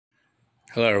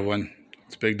Hello everyone,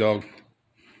 it's Big Dog.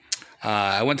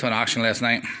 I went to an auction last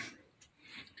night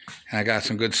and I got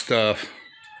some good stuff,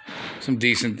 some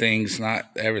decent things. Not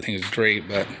everything is great,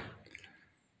 but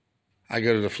I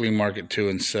go to the flea market too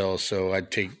and sell, so I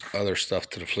take other stuff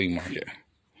to the flea market.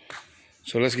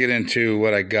 So let's get into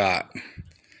what I got.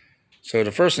 So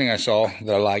the first thing I saw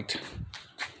that I liked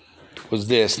was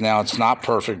this. Now it's not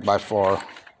perfect by far.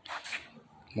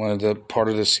 One of the part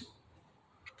of this,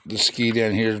 the ski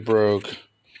down here is broke.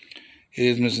 It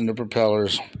is missing the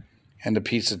propellers and the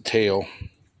piece of tail,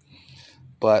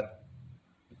 but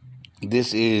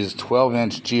this is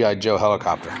 12-inch G.I. Joe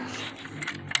helicopter.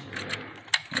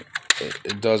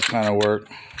 It does kind of work.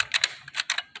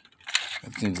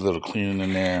 It needs a little cleaning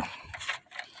in there,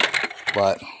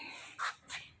 but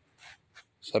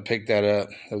so I picked that up.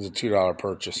 It was a $2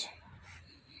 purchase,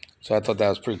 so I thought that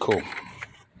was pretty cool.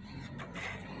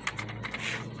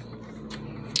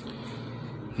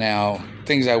 Now,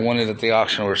 things I wanted at the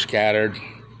auction were scattered.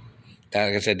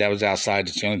 Like I said, that was outside.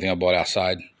 It's the only thing I bought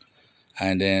outside.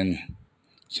 And then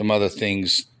some other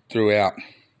things throughout.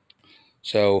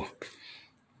 So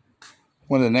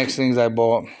one of the next things I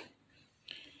bought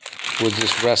was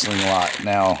this wrestling lot.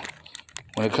 Now,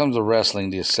 when it comes to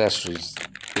wrestling, the accessories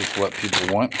is what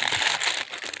people want.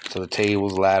 So the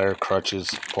tables, ladder, crutches,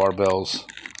 barbells.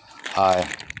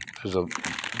 There's a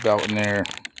belt in there.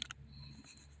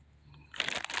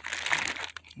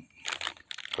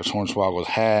 There's Hornswoggle's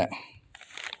hat,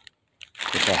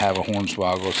 which I have a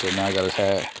Hornswoggle, so now I got his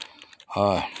hat.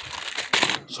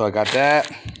 So I got that.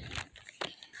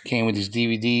 Came with these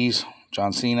DVDs: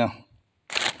 John Cena,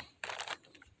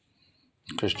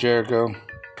 Chris Jericho,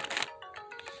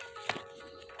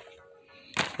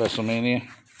 WrestleMania.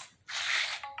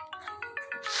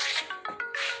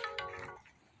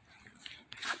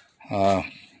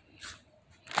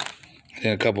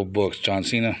 Then a couple books: John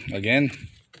Cena again,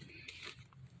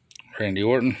 Randy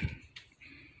Orton,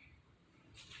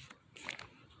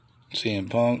 CM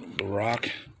Punk, The Rock,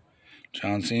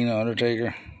 John Cena,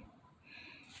 Undertaker,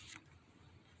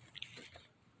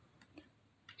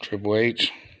 Triple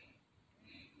H,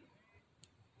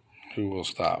 Who Will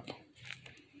Stop,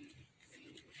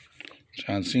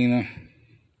 John Cena,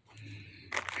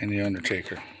 and The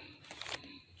Undertaker.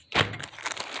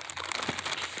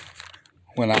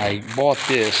 When I bought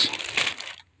this,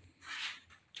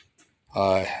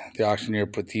 the auctioneer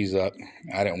put these up.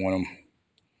 I didn't want them.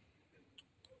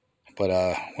 But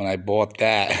when I bought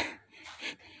that,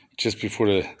 just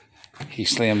before he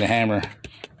slammed the hammer,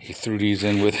 he threw these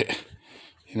in with it.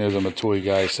 He knows I'm a toy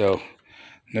guy, so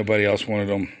nobody else wanted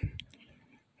them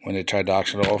when they tried to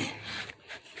auction it off.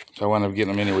 So I wound up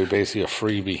getting them anyway, basically a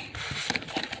freebie.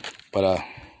 But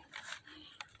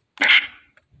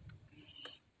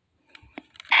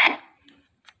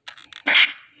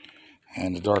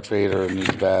and the Darth Vader and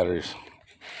these batteries,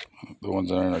 the ones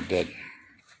that are dead.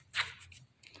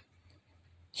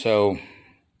 So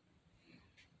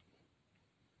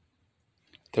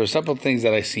there were several things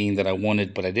that I seen that I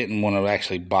wanted, but I didn't want to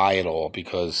actually buy it all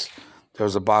because there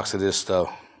was a box of this stuff.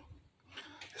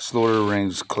 This Lord of the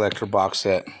Rings collector box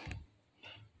set.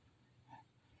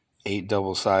 8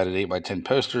 double-sided 8x10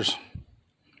 posters.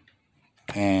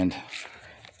 And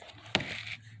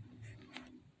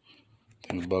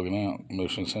things bugging out.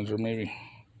 Motion sensor maybe.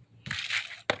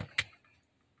 I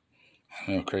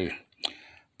don't know, crazy.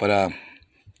 But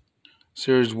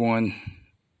series 1,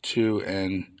 2,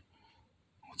 and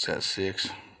what's that, 6?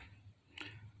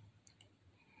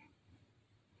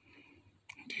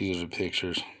 These are the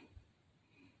pictures.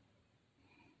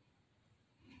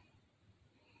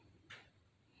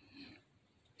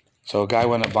 So a guy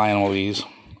went up buying all these,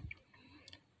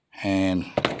 and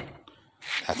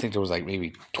I think there was like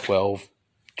maybe 12,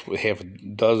 half a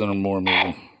dozen or more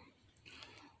maybe.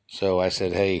 So I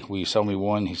said, hey, will you sell me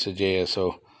one? He said, yeah,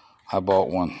 so I bought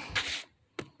one.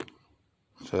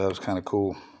 So that was kind of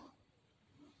cool.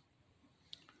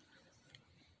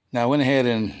 Now I went ahead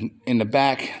and in the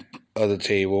back of the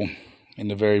table, in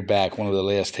the very back, one of the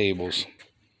last tables,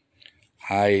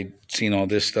 I seen all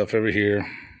this stuff over here.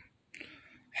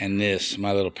 And this,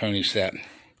 My Little Pony set.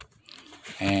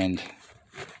 And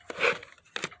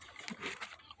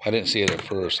I didn't see it at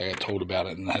first. I got told about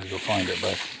it and I had to go find it.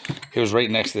 But it was right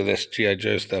next to this G.I.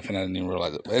 Joe stuff and I didn't even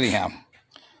realize it. But anyhow,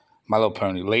 My Little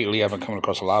Pony. Lately, I've been coming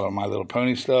across a lot of My Little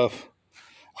Pony stuff.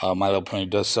 My Little Pony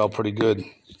does sell pretty good.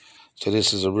 So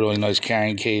this is a really nice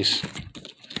carrying case.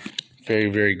 Very,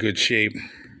 very good shape.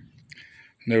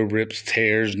 No rips,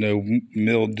 tears, no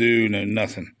mildew, no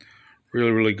nothing.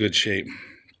 Really, really good shape.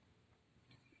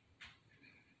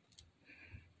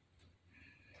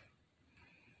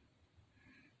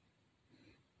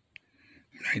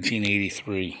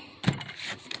 1983.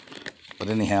 But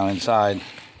anyhow, inside,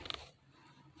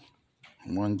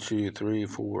 1, 2, 3,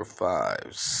 4, 5,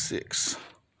 6,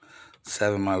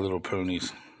 7 My Little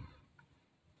Ponies.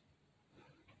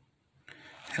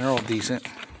 And they're all decent.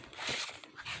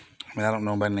 I mean, I don't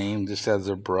know by name, just as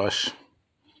their brush.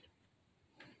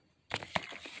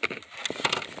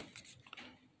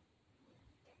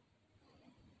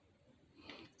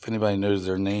 If anybody knows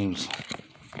their names,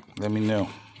 let me know.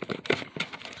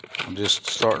 I'm just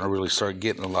starting to really start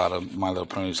getting a lot of My Little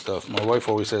Pony stuff. My wife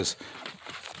always says,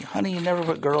 honey, you never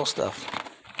put girl stuff.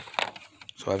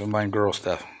 So I've been buying girl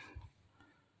stuff.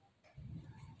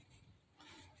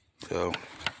 So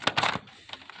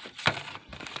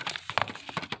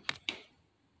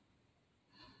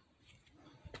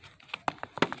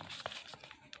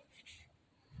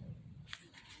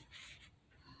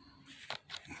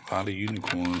a lot of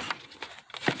unicorns.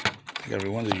 I think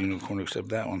everyone's a unicorn except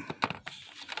that one.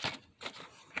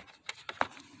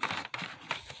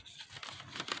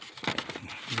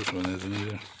 This one isn't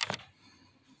either.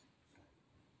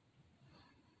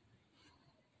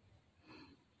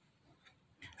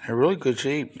 They're really good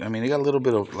shape. I mean, they got a little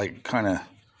bit of like kind of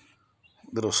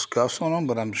little scuffs on them,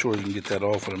 but I'm sure you can get that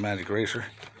off with a magic eraser.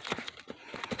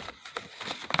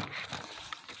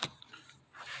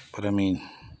 But I mean,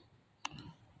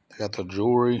 they got the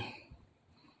jewelry.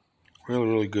 Really,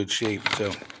 really good shape.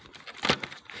 So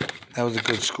that was a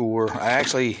good score. I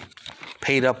actually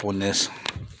paid up on this.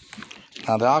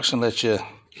 Now the auction lets you,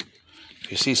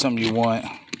 if you see something you want,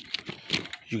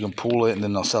 you can pull it and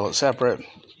then they'll sell it separate.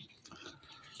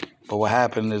 But what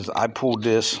happened is I pulled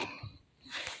this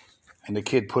and the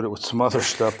kid put it with some other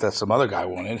stuff that some other guy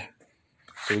wanted.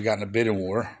 So we got in a bidding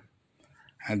war.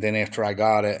 And then after I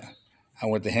got it, I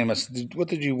went to him. I said, what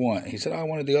did you want? He said, I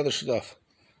wanted the other stuff.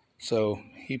 So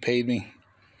he paid me.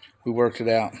 We worked it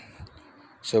out.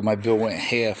 So my bill went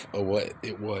half of what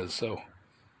it was. So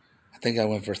I think I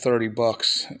went for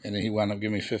 $30, and then he wound up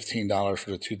giving me $15 for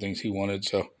the two things he wanted.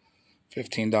 So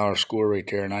 $15 score right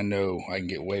there, and I know I can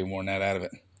get way more than that out of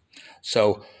it.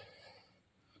 So,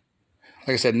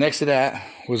 like I said, next to that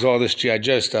was all this G.I.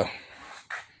 Joe stuff.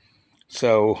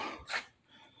 So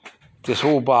this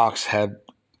whole box had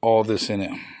all this in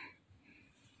it.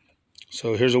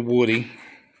 So here's a Woody.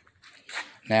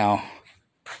 Now,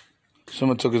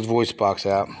 someone took his voice box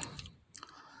out.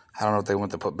 I don't know if they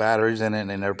want to put batteries in it, and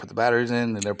they never put the batteries in,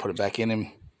 and they never put it back in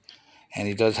him. And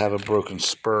he does have a broken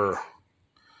spur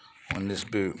on this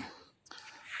boot.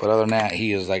 But other than that,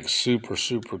 he is like super,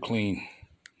 super clean.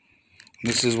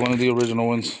 This is one of the original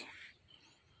ones.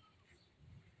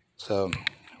 So,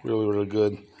 really, really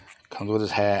good. Comes with his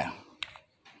hat.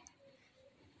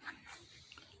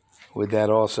 With that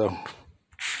also,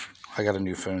 I got a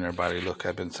new phone, everybody. Look,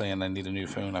 I've been saying I need a new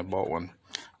phone. I bought one.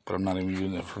 But I'm not even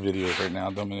using it for videos right now.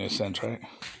 Don't make any sense, right?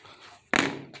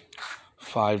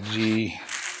 5G,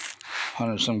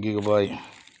 100-some gigabyte.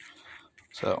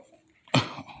 So,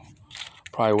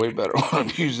 probably way better what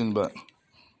I'm using, but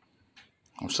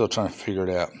I'm still trying to figure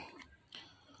it out.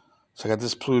 So I got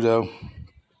this Pluto.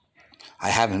 I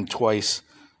have him twice,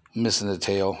 missing the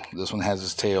tail. This one has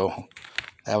his tail.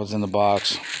 That was in the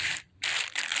box.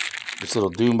 This little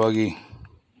Doom Buggy,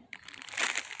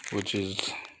 which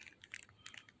is,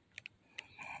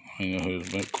 I don't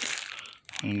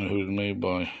know who it's made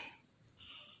by.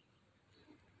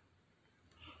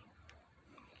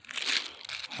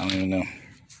 I don't even know.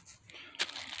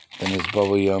 Then this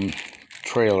Bubbly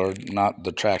trailer, not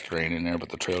the tractor ain't in there, but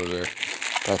the trailer there.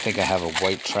 But I think I have a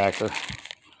white tractor.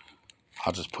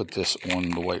 I'll just put this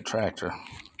on the white tractor.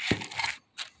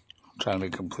 I'm trying to be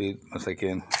complete as I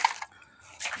can.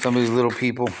 Some of these little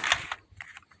people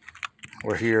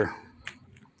were here.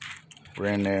 We're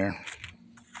in there.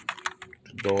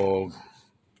 The dog.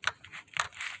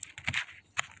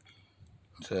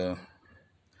 So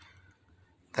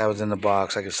that was in the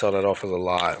box. I could sell that off as a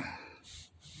lot.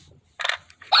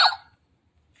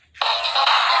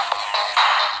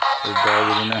 There's a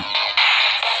dog in there.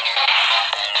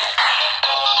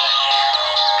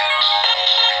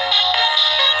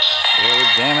 Well,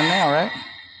 we're jamming now, right?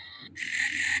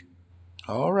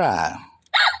 All right.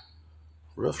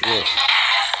 Roof, roof.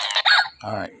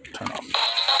 All right, turn off.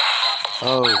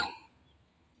 Oh.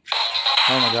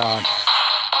 Oh my God.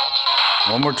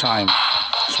 One more time.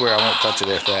 I swear I won't touch it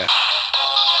after that.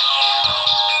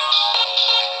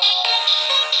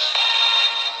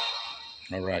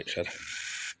 All right, shut up.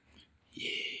 Yeah.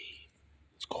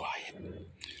 It's quiet.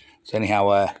 So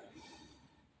anyhow,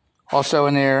 also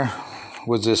in there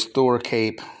was this Thor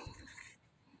cape.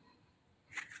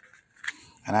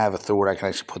 And I have a Thor I can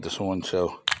actually put this on,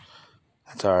 so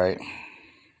that's all right.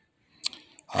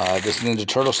 This Ninja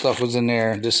Turtle stuff was in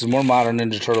there. This is more modern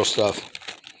Ninja Turtle stuff.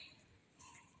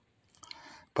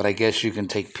 But I guess you can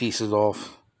take pieces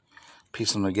off,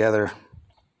 piece them together.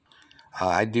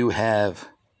 I do have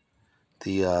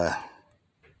the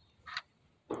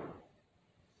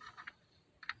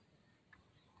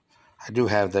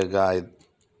guy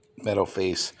Metal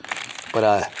Face, but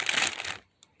I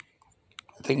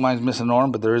think mine's missing an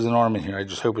arm, but there is an arm in here. I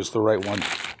just hope it's the right one.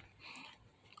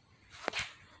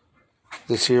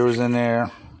 This here was in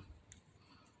there.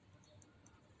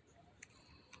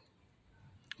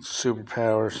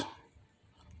 Superpowers.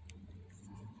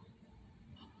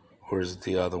 Or is it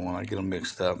the other one? I get them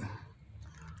mixed up.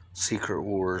 Secret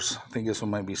Wars. I think this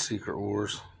one might be Secret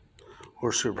Wars.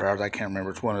 Or Superpowers. I can't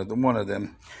remember. It's one of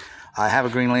them. I have a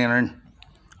Green Lantern.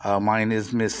 Mine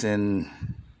is missing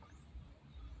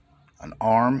an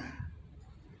arm.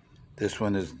 This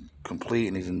one is complete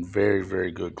and he's in very,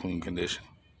 very good, clean condition.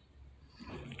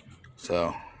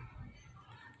 So,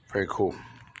 very cool.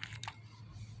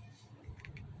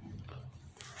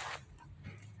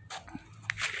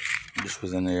 This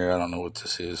was in there. I don't know what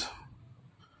this is.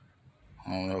 I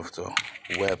don't know if it's a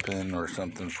weapon or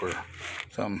something for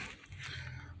something.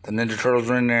 The Ninja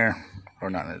Turtles are in there. Or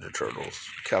not Ninja Turtles.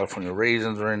 California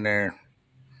Raisins are in there.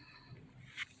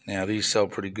 Now, these sell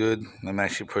pretty good. I'm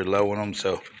actually pretty low on them,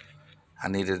 so I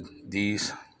needed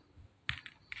these.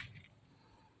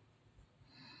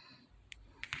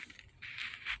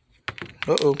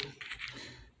 Uh-oh.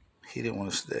 He didn't want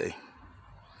to stay.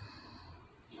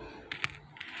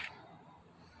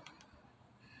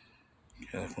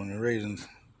 California Raisins.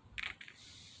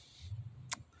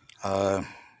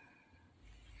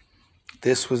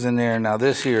 This was in there. Now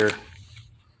this here,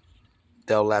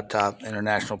 Dell Laptop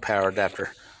International Power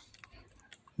Adapter.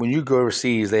 When you go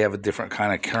overseas, they have a different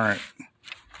kind of current.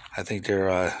 I think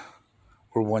they're,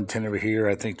 we're 110 over here.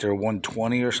 I think they're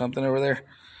 120 or something over there.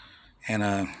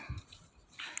 And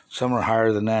some are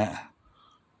higher than that.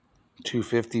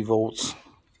 250 volts.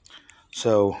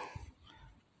 So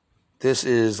this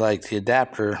is like the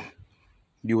adapter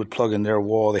you would plug in their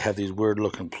wall. They have these weird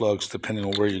looking plugs depending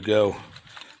on where you go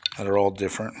that are all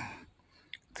different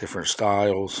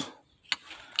styles.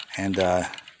 And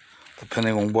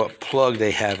depending on what plug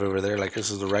they have over there, like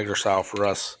this is the regular style for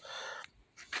us.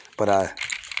 But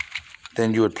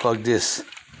then you would plug the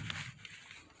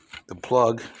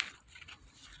plug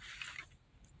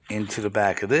into the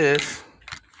back of this.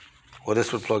 Well,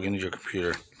 this would plug into your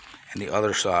computer. And the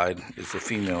other side is the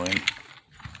female end.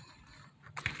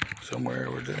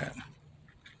 Somewhere, where's it at?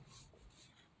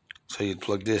 So you'd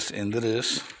plug this into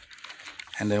this,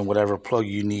 and then whatever plug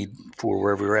you need for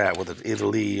wherever you're at, whether it's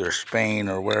Italy or Spain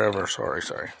or wherever. Sorry.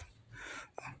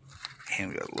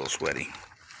 Hand got a little sweaty.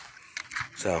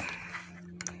 So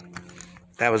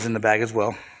that was in the bag as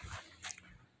well.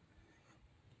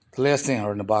 The last thing,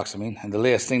 or in the box, I mean, and the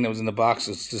last thing that was in the box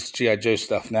is this G.I. Joe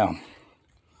stuff. Now,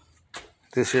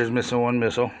 this here's missing one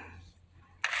missile,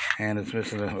 and it's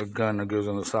missing a gun that goes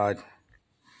on the side.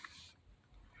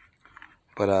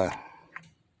 But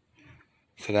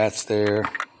so that's there.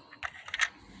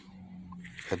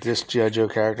 Got this G.I. Joe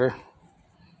character.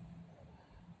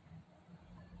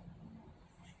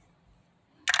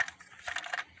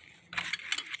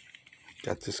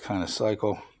 Got this kind of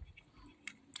cycle,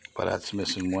 but that's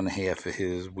missing one half of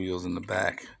his wheels in the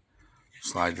back.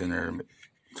 Slides in there,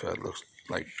 so it looks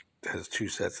like it has two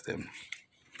sets of them.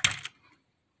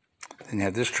 Then you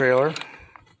have this trailer,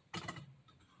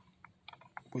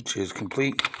 which is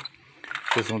complete.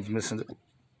 This one's missing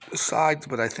the sides,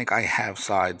 but I think I have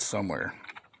sides somewhere,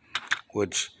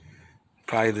 which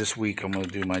probably this week I'm going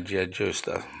to do my G.I. Joe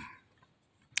stuff.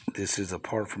 This is a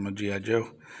part from a G.I. Joe.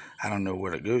 I don't know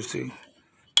where it goes to.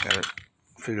 Got it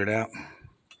figured out.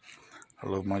 I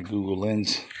love my Google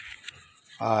Lens.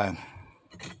 Got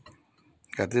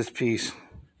this piece.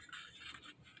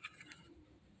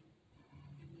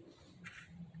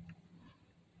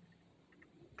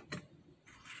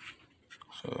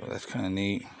 So that's kind of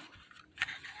neat.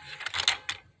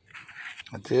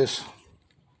 Like this.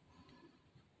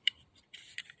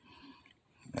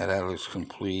 That looks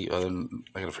complete. Other than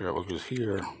I gotta figure out what goes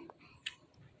here.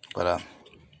 But I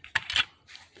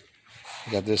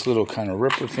got this little kind of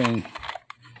ripper thing.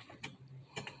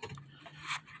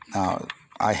 Now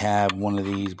I have one of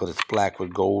these, but it's black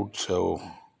with gold, so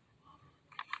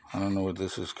I don't know what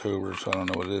this is. Cobra, so I don't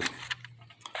know what it is.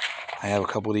 I have a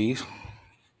couple of these.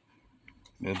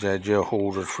 The G.I. Joe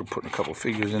holders for putting a couple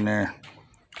figures in there,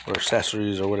 or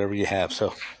accessories, or whatever you have.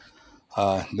 So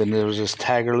then there was this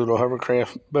Tiger little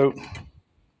hovercraft boat.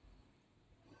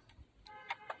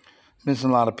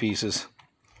 Missing a lot of pieces,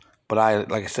 But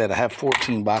like I said, I have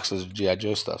 14 boxes of G.I.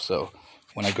 Joe stuff, so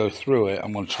when I go through it,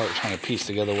 I'm going to start trying to piece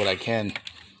together what I can.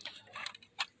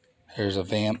 Here's a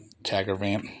vamp, Tagger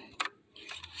vamp.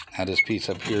 Now this piece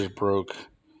up here is broke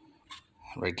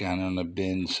right down in the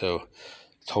bin, so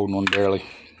it's holding on barely.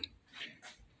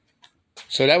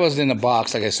 So that was in the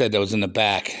box, like I said, that was in the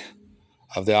back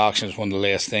of the auction. It's one of the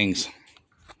last things.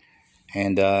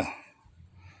 And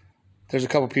there's a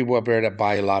couple people up there that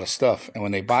buy a lot of stuff, and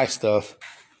when they buy stuff,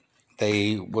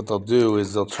 what they'll do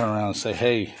is they'll turn around and say,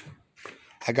 hey,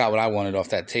 I got what I wanted off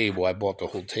that table. I bought the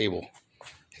whole table.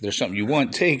 If there's something you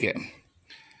want, take it.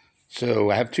 So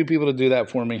I have 2 people to do that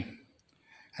for me,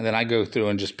 and then I go through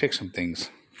and just pick some things.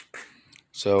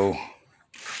 So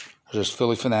there's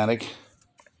Philly Fanatic.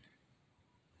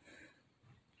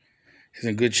 He's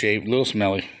in good shape, a little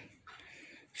smelly.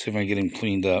 See if I can get him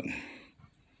cleaned up.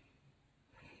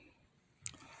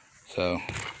 So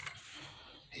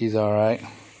he's all right.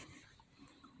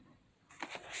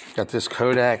 Got this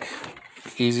Kodak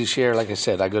Easy Share. Like I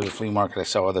said, I go to the flea market, I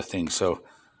sell other things, so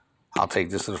I'll take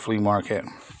this to the flea market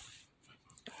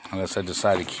unless I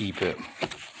decide to keep it.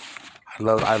 I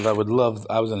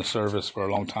was in the service for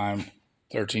a long time,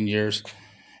 13 years,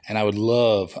 and I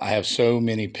have so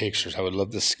many pictures I would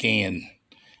love to scan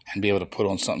and be able to put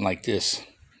on something like this,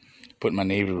 put in my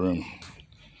Navy room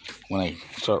when I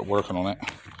start working on it.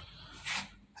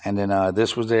 And then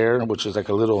this was there, which is like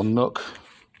a little nook,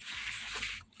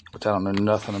 which I don't know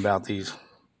nothing about these.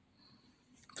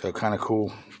 So kind of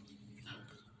cool.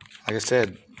 Like I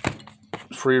said,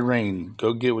 free reign.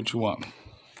 Go get what you want.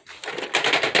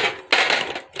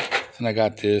 And I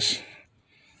got this.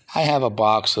 I have a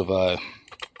box of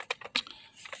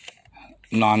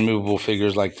non-movable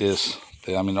figures like this.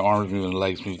 The arms move and the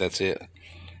legs move, that's it.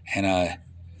 And I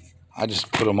just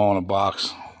put them all in a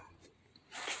box.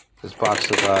 This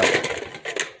box of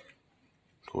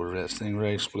Corvette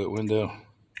Stingray, split window.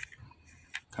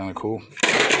 Kind of cool.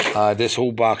 This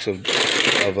whole box of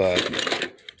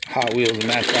Hot Wheels and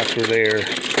Matchbox were there.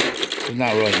 There's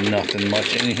not really nothing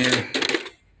much in here.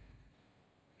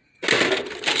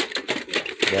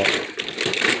 But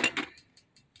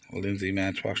Lindsay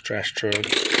Matchbox trash truck,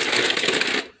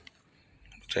 which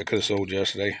I could have sold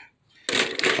yesterday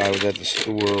if I was at the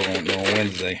store on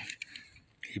Wednesday.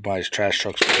 He buys trash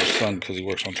trucks for his son because he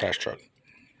works on trash truck.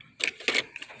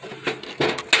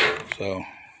 So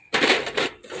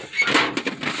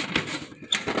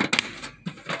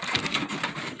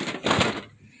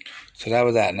that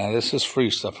was that. Now this is free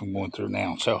stuff I'm going through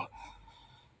now. So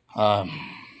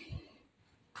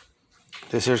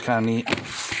this here's kind of neat.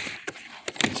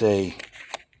 It's a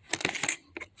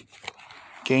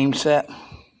game set.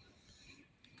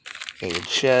 Got your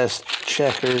chess,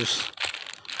 checkers.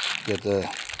 You got the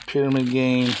pyramid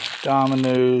game,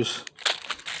 dominoes.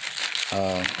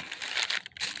 I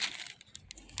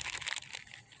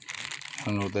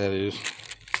don't know what that is.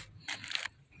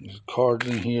 There's cards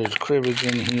in here, there's cribbage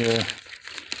in here.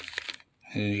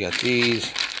 And you got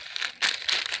these.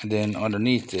 And then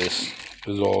underneath this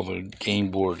is all the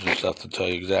game boards and stuff to tell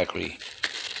you exactly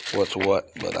what's what.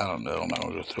 But I don't know, I'm not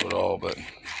going to go through it all. But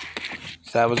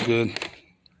so that was good.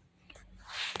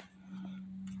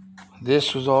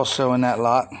 This was also in that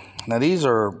lot. Now these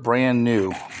are brand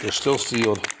new. They're still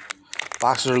sealed.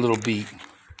 Boxes are a little beat.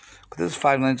 But this is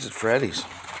 5 Nights at Freddy's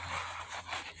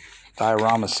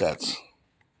diorama sets.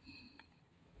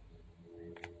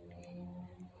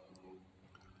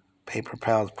 Paper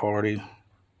Pals Party.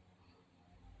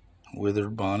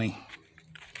 Withered Bonnie.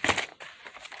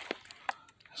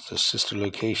 It's the sister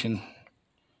location.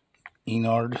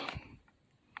 Enard.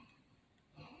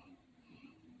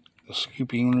 The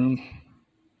scooping room.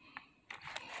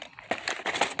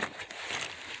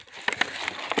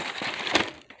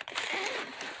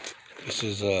 This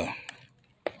is a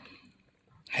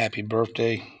happy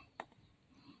birthday.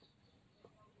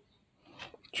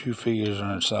 2 figures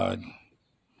on each side.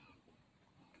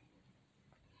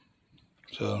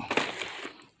 So,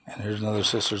 and here's another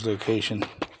sister's location.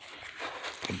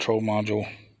 Control module.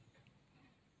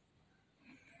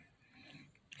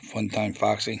 Funtime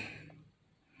Foxy.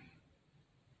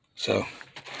 So,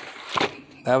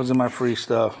 that was in my free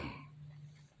stuff.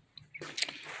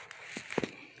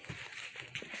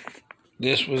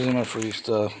 This was in my free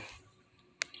stuff.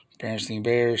 Berenstain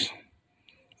Bears.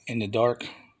 In the Dark.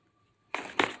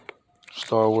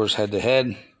 Star Wars Head to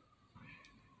Head.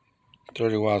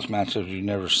 30 Wilds matchups you've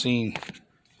never seen.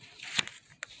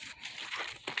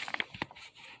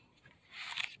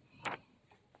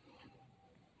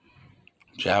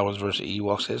 Jawas versus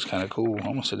Ewoks. It's kind of cool. I'm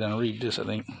going to sit down and read this, I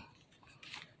think.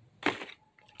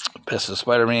 Best of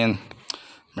Spider-Man.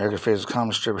 American Favorite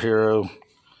Comic Strip Hero.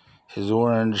 his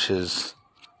orange, his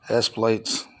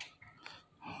exploits.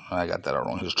 I got that all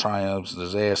wrong. His triumphs,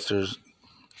 disasters,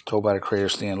 told by the creator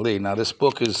Stan Lee. Now this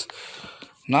book is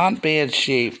not in bad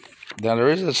shape. Now there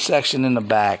is a section in the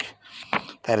back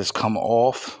that has come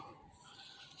off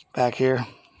back here,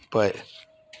 but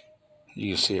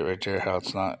you can see it right there how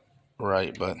it's not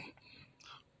right, but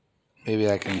maybe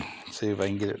I can see if I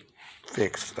can get it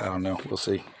fixed. I don't know. We'll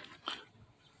see.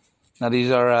 Now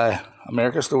these are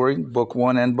America's Story, Book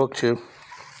 1 and Book 2.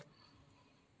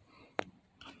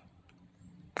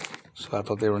 So I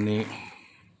thought they were neat.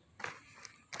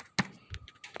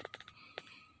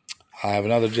 I have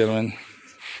another gentleman.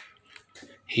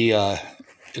 He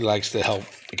likes to help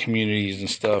the communities and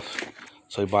stuff.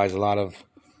 So he buys a lot of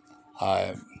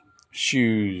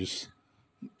shoes,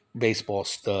 baseball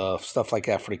stuff like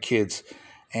that for the kids.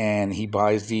 And he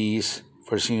buys these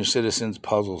for senior citizens,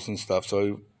 puzzles and stuff.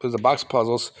 So there's a box of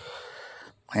puzzles.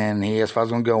 And he asked if I was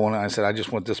going to go on it. I said, I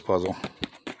just want this puzzle.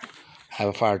 I have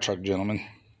a fire truck gentleman.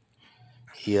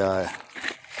 So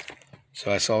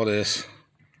I saw this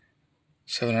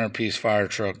 700-piece fire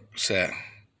truck set.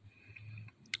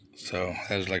 So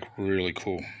that was like really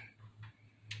cool.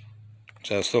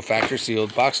 So it's still factory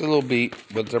sealed. Box is a little beat,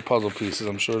 but they're puzzle pieces.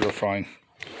 I'm sure they're fine.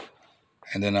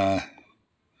 And then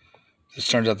this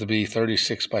turns out to be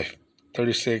 36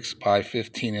 by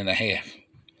 15 and a half.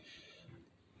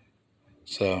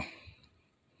 So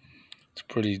it's a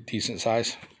pretty decent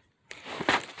size.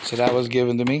 So that was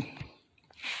given to me.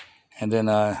 And then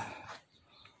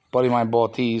buddy of mine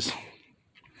bought these.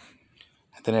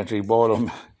 And then after he bought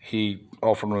them, he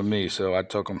offered them to me. So I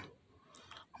took them,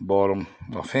 bought them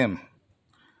off him.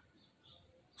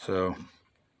 So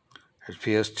here's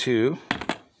PS2.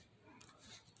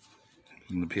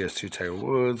 And the PS2 Tiger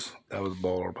Woods. That was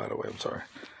Baller, by the way. I'm sorry.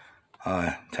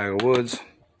 Tiger Woods.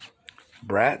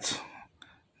 Bratz.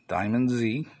 Diamond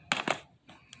Z.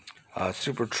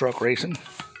 Super Truck Racing.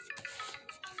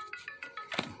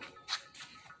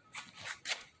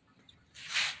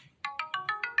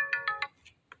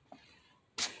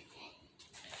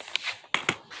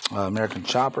 American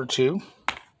Chopper 2.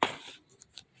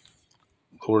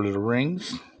 Lord of the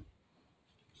Rings.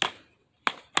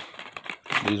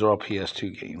 These are all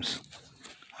PS2 games.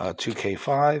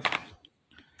 2K5.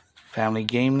 Family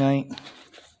Game Night.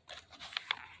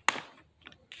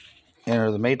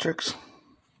 Enter the Matrix.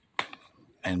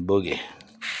 And Boogie.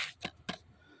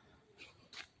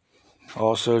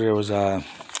 Also, there was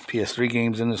PS3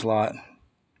 games in this lot.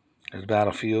 There's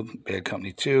Battlefield, Bad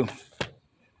Company 2.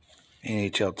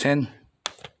 NHL 10,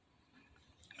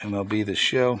 MLB The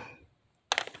Show,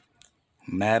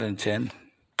 Madden 10,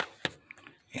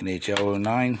 NHL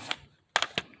 09,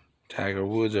 Tiger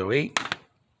Woods 08,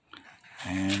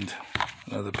 and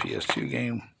another PS2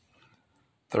 game,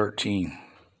 13.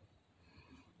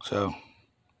 So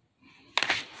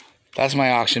that's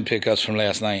my auction pickups from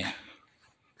last night.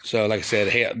 So like I said,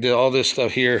 hey, all this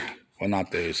stuff here, well,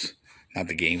 not those, not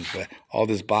the games, but all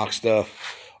this box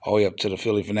stuff, all the way up to the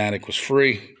Phillie Phanatic was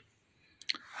free.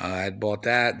 I had bought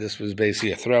that. This was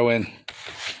basically a throw-in.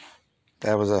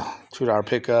 That was a $2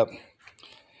 pickup.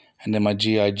 And then my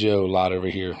G.I. Joe lot over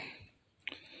here.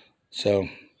 So,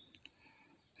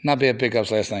 not bad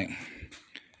pickups last night.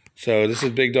 So, this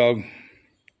is Big Dog.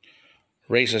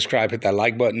 Rate, subscribe, hit that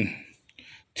like button.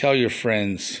 Tell your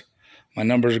friends. My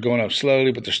numbers are going up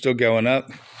slowly, but they're still going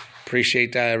up.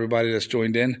 Appreciate that, everybody that's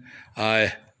joined in.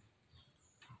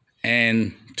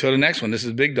 And till the next one, this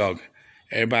is Big Dog.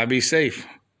 Everybody be safe.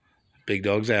 Big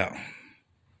Dog's out.